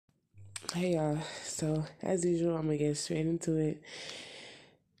Hey y'all, so as usual, I'm gonna get straight into it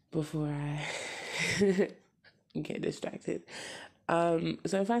before I get distracted. So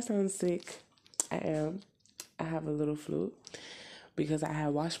if I sound sick, I am. I have a little flu because I had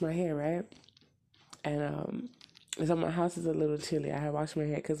washed my hair, right? And so my house is a little chilly. I had washed my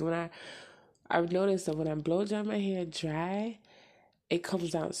hair because I've noticed that when I blow dry my hair dry, it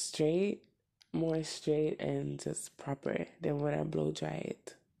comes out straight, more straight and just proper than when I blow dry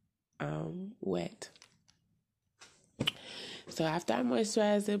it wet. So after I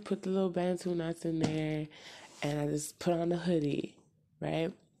moisturized it, put the little Bantu knots in there, and I just put on a hoodie,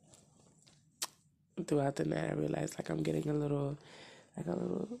 right? Throughout the night, I realized like I'm getting like a little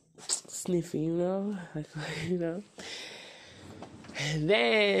sniffy, like you know. And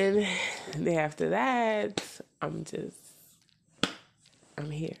then the day after that, I'm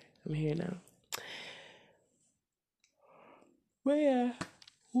here. I'm here now. But yeah,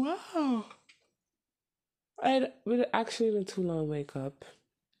 wow. I actually in a too long wake up.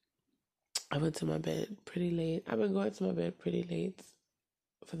 I went to my bed pretty late. I've been going to my bed pretty late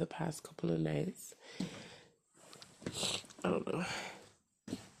for the past couple of nights. I don't know.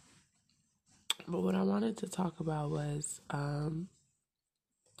 But what I wanted to talk about was I'm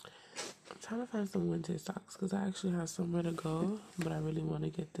trying to find some winter socks because I actually have somewhere to go, but I really want to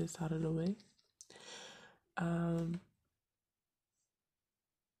get this out of the way. Um,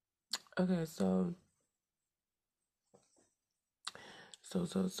 okay, so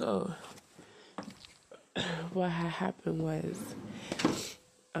what had happened was,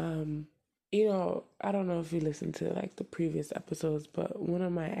 I don't know if you listened to like the previous episodes, but one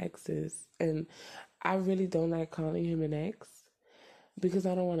of my exes, and I really don't like calling him an ex because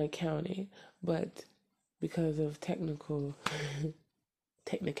I don't want to count it, but because of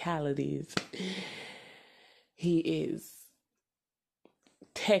technicalities, he is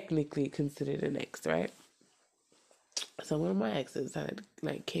technically considered an ex, right? So one of my exes had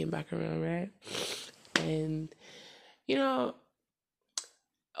like came back around, right? And you know,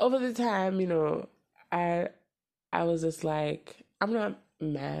 over the time, I I was just like, I'm not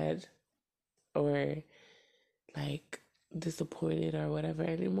mad or like disappointed or whatever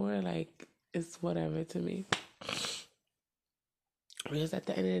anymore. Like it's whatever to me. Because at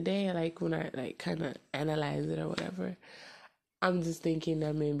the end of the day, like when I like kind of analyze it or whatever, I'm just thinking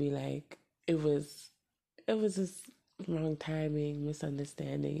that maybe like it was just wrong timing,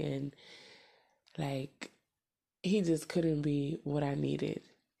 misunderstanding, and like he just couldn't be what I needed.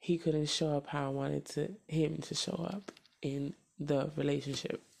 He couldn't show up how I wanted him to show up in the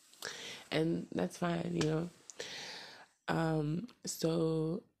relationship. And that's fine.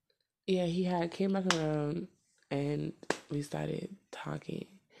 So yeah, he had came back around and we started talking.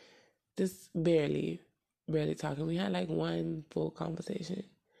 Just barely talking. We had like one full conversation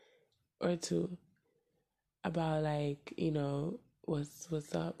or two about like,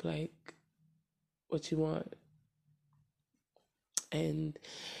 what's up, like what you want. And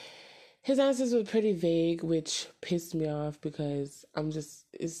his answers were pretty vague, which pissed me off because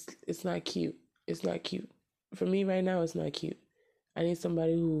it's not cute. It's not cute. For me right now, it's not cute. I need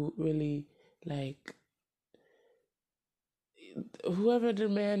somebody who really like whoever the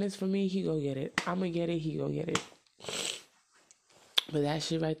man is for me, he go get it. I'ma get it, he go get it. But that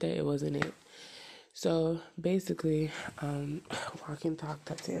shit right there, it wasn't it. So basically, walk and talk,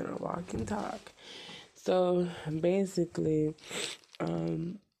 Tatiana, walk and talk. So basically,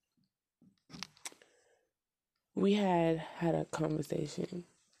 we had a conversation,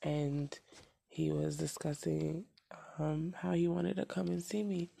 and he was discussing how he wanted to come and see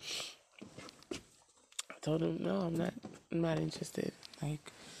me. I told him no, I'm not interested.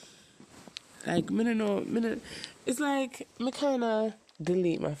 Minute. It's like me kind of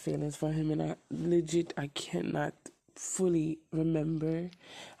delete my feelings for him, and I cannot fully remember.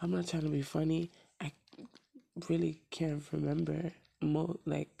 I'm not trying to be funny. I really can't remember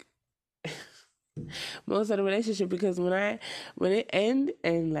like most of the relationship because when it end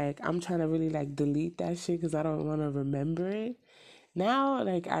and like I'm trying to really like delete that shit because I don't want to remember it. Now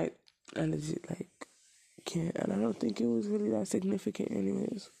like I legit like can't, and I don't think it was really that significant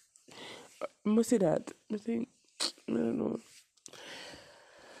anyways. I must say that I think I don't know,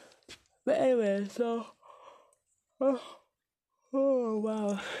 but anyway, so oh, oh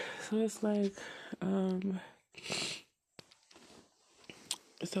wow, so it's like um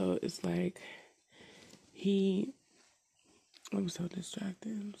it's like he I'm so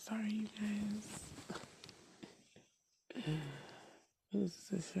distracted. I'm sorry, you guys.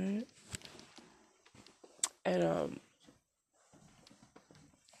 This is a shirt. And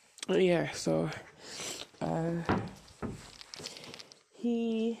yeah, so uh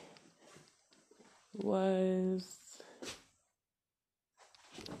he was,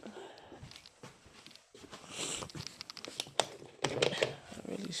 I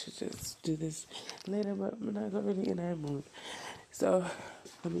really should just do this later, but I'm not really in that mood. So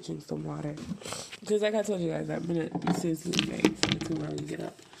let me drink some water. Because like I told you guys, I'm gonna seriously like tomorrow and get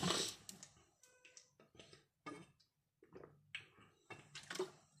up.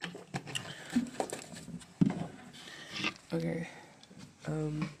 Okay.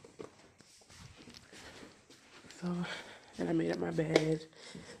 So, and I made up my bed.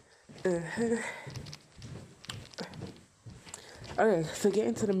 Okay, so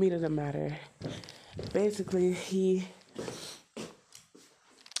getting to the meat of the matter. Basically,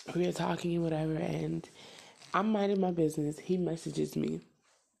 we were talking and whatever, and I'm minding my business. He messages me.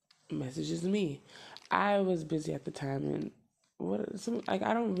 I was busy at the time, and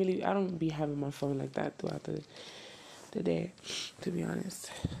I don't be having my phone like that throughout the day, to be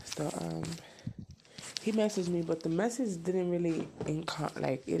honest. So he messaged me, but the message didn't really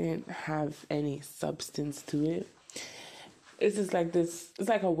it didn't have any substance to it. It's just like this. It's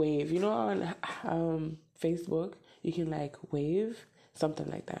like a wave, you know, on Facebook you can like wave something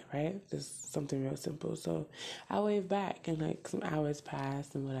like that, right? Just something real simple. So I wave back, and like some hours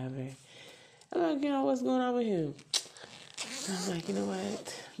passed and whatever. I'm like, what's going on with him? I'm like, you know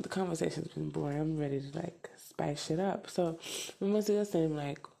what? The conversation's been boring. I'm ready to like spice shit up. So we must do the same,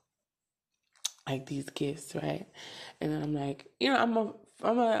 like these gifts, right? And then I'm like,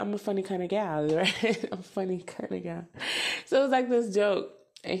 I'm a funny kind of gal, right? I'm a funny kind of gal. So it was like this joke,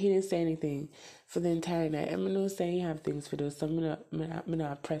 and he didn't say anything for the entire night. I'm gonna say you have things for this, so I'm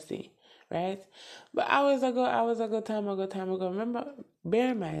not pressing, right? But hours ago, time ago. Remember,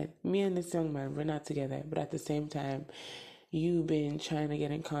 bear in mind, me and this young man, we're not together, but at the same time, you've been trying to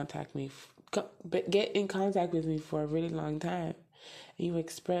get in contact with me for a really long time. And you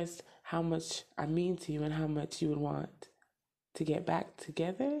expressed how much I mean to you and how much you would want to get back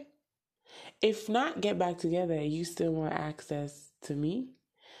together. If not get back together, you still want access to me?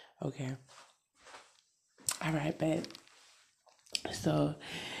 Okay. All right, bet. So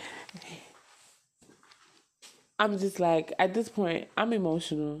I'm just like, at this point, I'm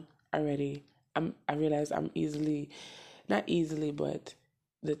emotional already. I realize I'm not easily, but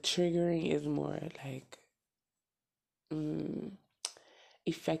the triggering is more like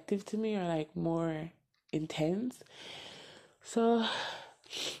effective to me, or like more intense. So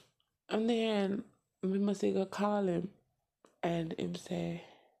I'm there, and we must go call him, and him say,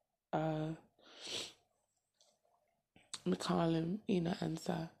 me call him, he no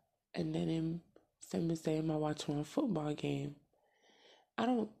answer, and then him send me say I watch one football game. I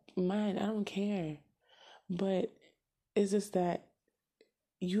don't mind, I don't care, but it's just that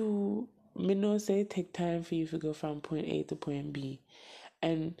me know say take time for you to go from point A to point B,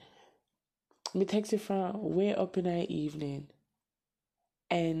 and me text you from way up in the evening.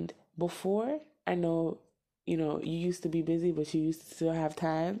 And before, I know, you used to be busy, but you used to still have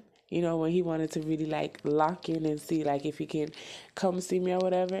time. When he wanted to really like lock in and see like if he can come see me or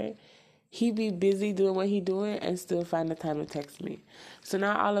whatever, he be busy doing what he doing and still find the time to text me. So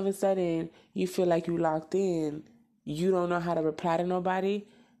now all of a sudden you feel like you locked in. You don't know how to reply to nobody.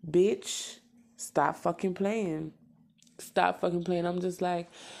 Bitch, stop fucking playing. Stop fucking playing. I'm just like,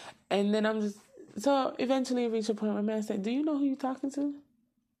 and then so eventually reach a point where man said, do you know who you talking to?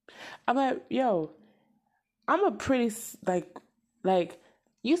 I'm like, yo, I'm a pretty, like,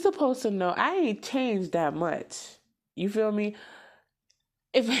 you supposed to know, I ain't changed that much. You feel me?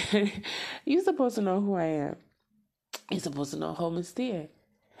 If you supposed to know who I am. You're supposed to know home and steer.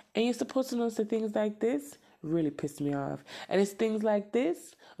 And you're supposed to know some things like this really piss me off. And it's things like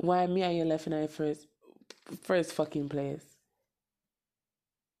this why me and you left in our first fucking place.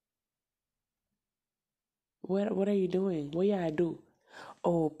 What are you doing? What I do?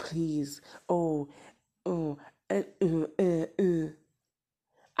 Oh, please. Oh, oh, I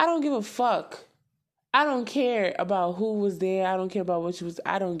don't give a fuck. I don't care about who was there. I don't care about what she was.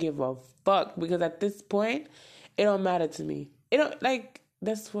 I don't give a fuck, because at this point, it don't matter to me. It don't, like,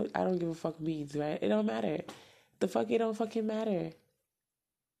 that's what I don't give a fuck means, right? It don't matter. It don't fucking matter.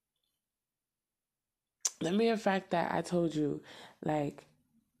 The mere fact that I told you, like,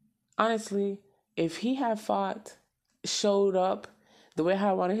 honestly, if he had showed up the way how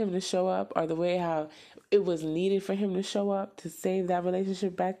I wanted him to show up, or the way how it was needed for him to show up to save that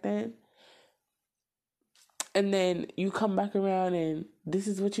relationship back then, and then you come back around and this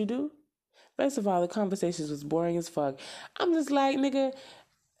is what you do? First of all, the conversations was boring as fuck. I'm just like, nigga,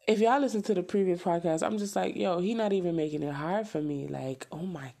 if y'all listen to the previous podcast, I'm just like, yo, he not even making it hard for me. Like, oh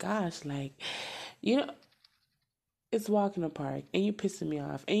my gosh, like, you know, it's walk in the park, and you pissing me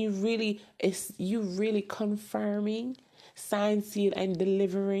off, and you really confirming, sign, seal, and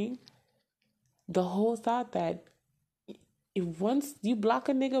delivering the whole thought that if once you block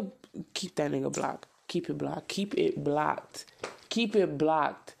a nigga, keep that nigga blocked. Keep it blocked. Keep it blocked. Keep it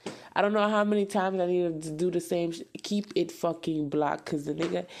blocked. I don't know how many times I need to do the same shit. Keep it fucking blocked, because the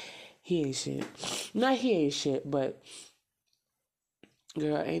nigga, he ain't shit. Not he ain't shit, but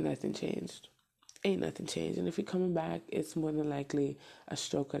girl, ain't nothing changed. Ain't nothing changed. And if you're coming back, it's more than likely a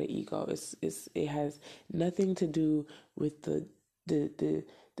stroke of the ego. It has nothing to do with the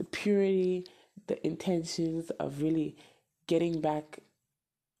purity, the intentions of really getting back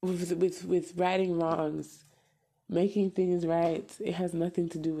with righting wrongs, making things right. It has nothing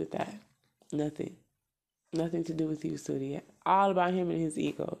to do with that. Nothing. Nothing to do with you, Sudi. All about him and his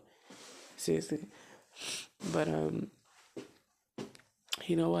ego. Seriously. But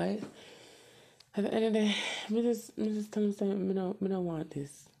you know what? At the end of the day, me just tell him something. Me don't want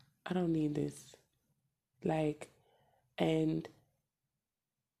this. I don't need this. Like, and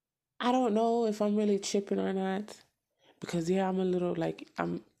I don't know if I'm really tripping or not, because yeah, I'm a little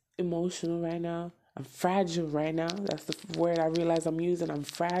I'm emotional right now. I'm fragile right now. That's the word I realize I'm using. I'm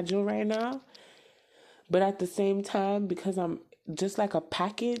fragile right now. But at the same time, because I'm just like a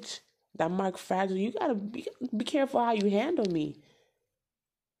package that mark fragile, you gotta be careful how you handle me.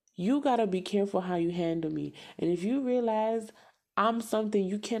 You gotta be careful how you handle me. And if you realize I'm something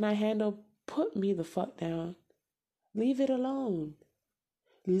you cannot handle, put me the fuck down. Leave it alone.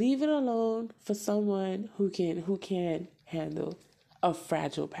 Leave it alone for someone who can handle a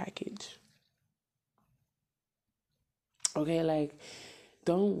fragile package. Okay, like,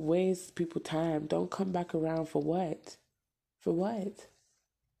 don't waste people's time. Don't come back around for what? For what?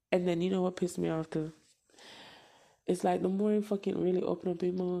 And then you know what pissed me off too? It's like the more you fucking really open up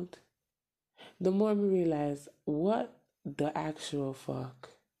your mouth, the more we realize what the actual fuck.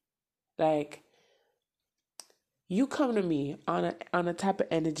 Like, you come to me on a type of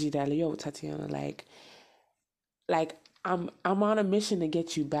energy that, yo, Tatiana, like I'm on a mission to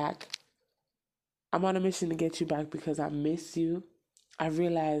get you back. I'm on a mission to get you back because I miss you. I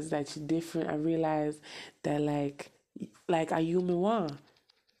realize that you're different. I realize that like Ayumiwa.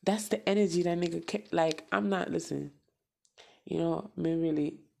 That's the energy that nigga like. I'm not, listen. You know, me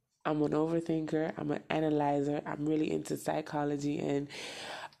really, I'm an overthinker. I'm an analyzer. I'm really into psychology and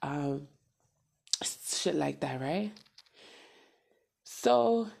shit like that, right?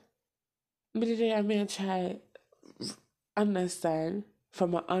 So, today I'm gonna try understand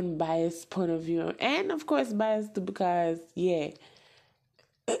from an unbiased point of view, and of course biased because to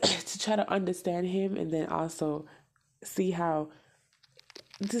try to understand him, and then also see how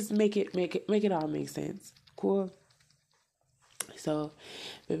just make it all make sense. Cool. So,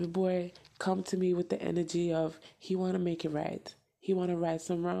 baby boy, come to me with the energy of he want to make it right. He want to right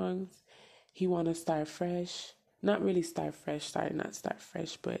some wrongs. He want to start fresh. Not really start fresh. Not start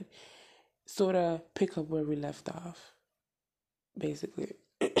fresh, but sort of pick up where we left off, basically.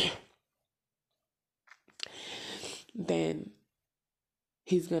 Then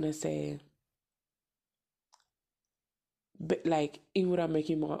he's gonna say, but like, even without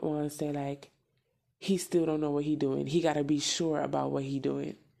making him want to say like, he still don't know what he doing. He gotta be sure about what he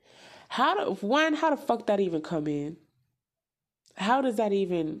doing. How the fuck that even come in? How does that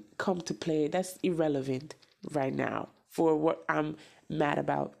even come to play? That's irrelevant right now for what I'm mad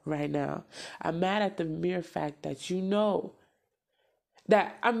about right now. I'm mad at the mere fact that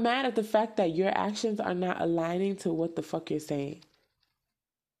I'm mad at the fact that your actions are not aligning to what the fuck you're saying.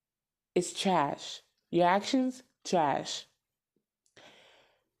 It's trash. Your actions, trash.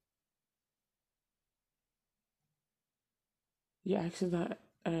 Your actions are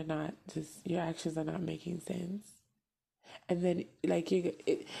not making sense. And then like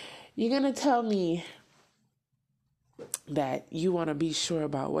you're gonna tell me that you want to be sure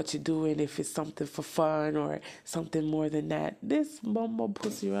about what you're doing, if it's something for fun or something more than that. This bumble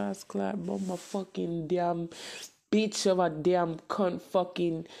pussy ass clap, bumble fucking damn bitch of a damn cunt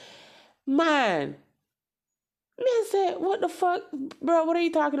fucking man. Man said, what the fuck, bro? What are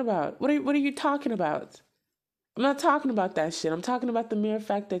you talking about? What are you talking about? I'm not talking about that shit. I'm talking about the mere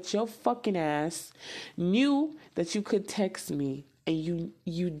fact that your fucking ass knew that you could text me and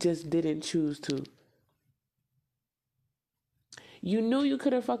you just didn't choose to. You knew you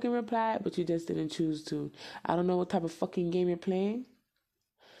could have fucking replied, but you just didn't choose to. I don't know what type of fucking game you're playing.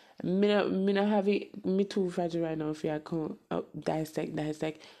 Me not have it. Me too fragile right now. If I can't dissect.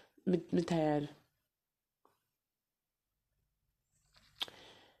 Me tired.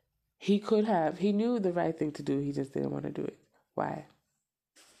 He could have. He knew the right thing to do. He just didn't want to do it. Why?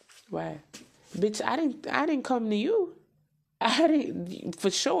 Bitch, I didn't come to you. I didn't,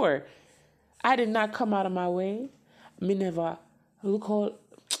 for sure. I did not come out of my way. Me never, look all,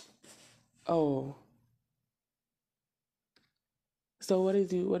 oh. So what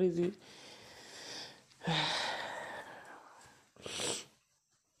is you?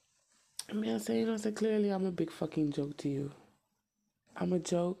 I mean, I say, you know, so clearly I'm a big fucking joke to you. I'm a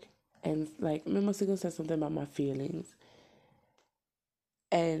joke. And like, me must go said something about my feelings.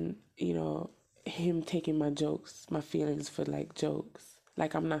 And, you know, him taking my jokes, my feelings for like jokes.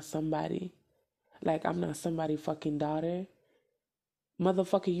 Like I'm not somebody. Like I'm not somebody fucking daughter.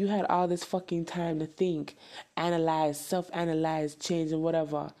 Motherfucker, you had all this fucking time to think, analyze, self-analyze, change and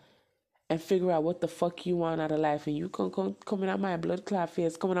whatever. And figure out what the fuck you want out of life. And you coming out my blood clot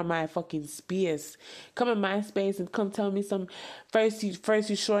face, coming out my fucking space. Come in my space and come tell me some first you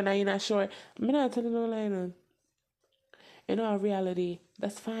sure, now you're not sure. I'm not telling no lie, no. In all reality,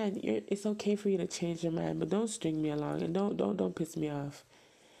 that's fine. It's okay for you to change your mind, but don't string me along and don't piss me off.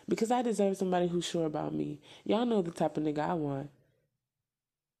 Because I deserve somebody who's sure about me. Y'all know the type of nigga I want.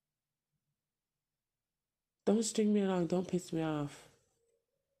 Don't string me along, don't piss me off.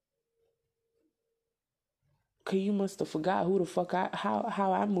 Cause you must have forgot who the fuck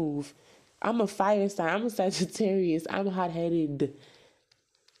how I move. I'm a fire sign. I'm a Sagittarius. I'm hot headed.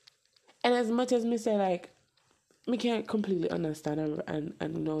 And as much as me say like, we can't completely understand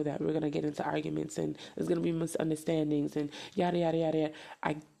and know that we're gonna get into arguments and there's gonna be misunderstandings and yada yada yada yada.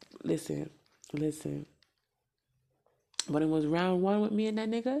 I listen. When it was round one with me and that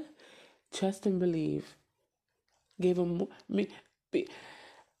nigga, trust and believe. Gave him me.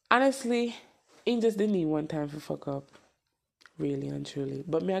 Honestly, he just didn't need one time for fuck up. Really and truly.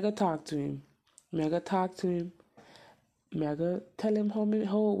 But me I gotta talk to him. Me I gotta tell him how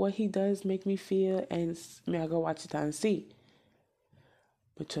what he does make me feel, and me I go watch it and see.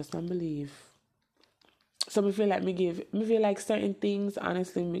 But trust and believe. So me feel like certain things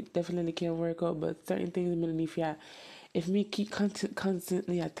honestly me definitely can't work out, but certain things me need for if me keep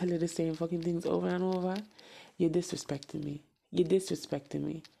constantly I tell you the same fucking things over and over, you're disrespecting me. You're disrespecting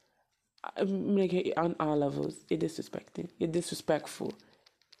me. Like on all levels, you're disrespecting. You're disrespectful.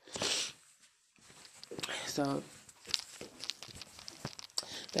 So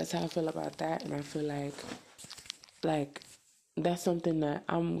that's how I feel about that, and I feel like that's something that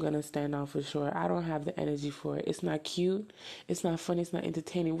I'm gonna stand on for sure. I don't have the energy for it. It's not cute. It's not funny. It's not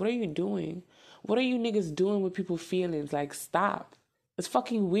entertaining. What are you doing? What are you niggas doing with people's feelings? Like, stop. It's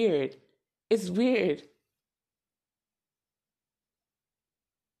fucking weird. It's weird.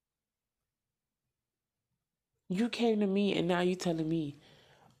 You came to me and now you telling me,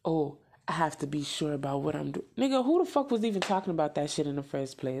 oh, I have to be sure about what I'm doing. Nigga, who the fuck was even talking about that shit in the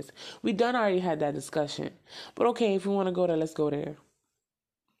first place? We done already had that discussion. But okay, if we want to go there, let's go there.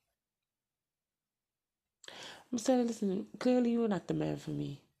 I'm saying, listen, clearly you're not the man for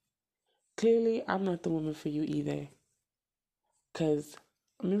me. Clearly, I'm not the woman for you either. Because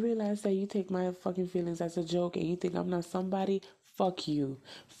I realize that you take my fucking feelings as a joke and you think I'm not somebody. Fuck you.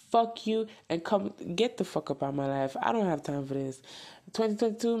 Fuck you and come get the fuck up out of my life. I don't have time for this.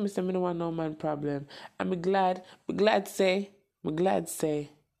 2022, Mr. Me no want no man problem. I'm glad say,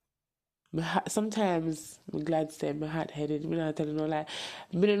 sometimes I'm glad say I'm hot headed. Me not telling no lie.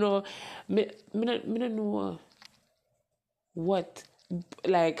 Me don't know, me don't know what,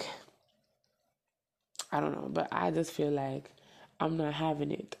 like, I don't know, but I just feel like I'm not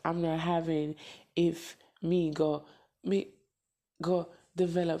having it. I'm not having if me go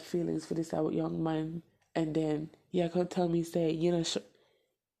develop feelings for this young man, and then could tell me say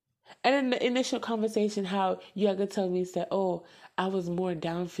and in the initial conversation how could tell me say, oh, I was more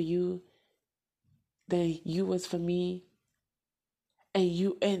down for you than you was for me, and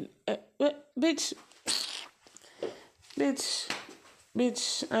you and bitch,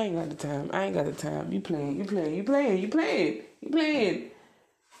 I ain't got the time. You playing.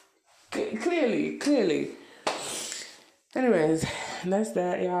 Clearly. Anyways, that's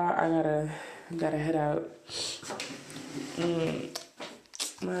that, y'all. I gotta head out.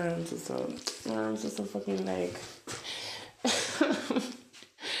 I'm just so fucking like.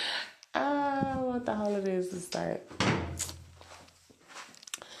 I want the holidays to start,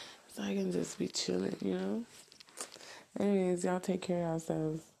 so I can just be chilling, Anyways, y'all take care of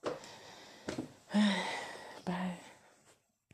yourselves.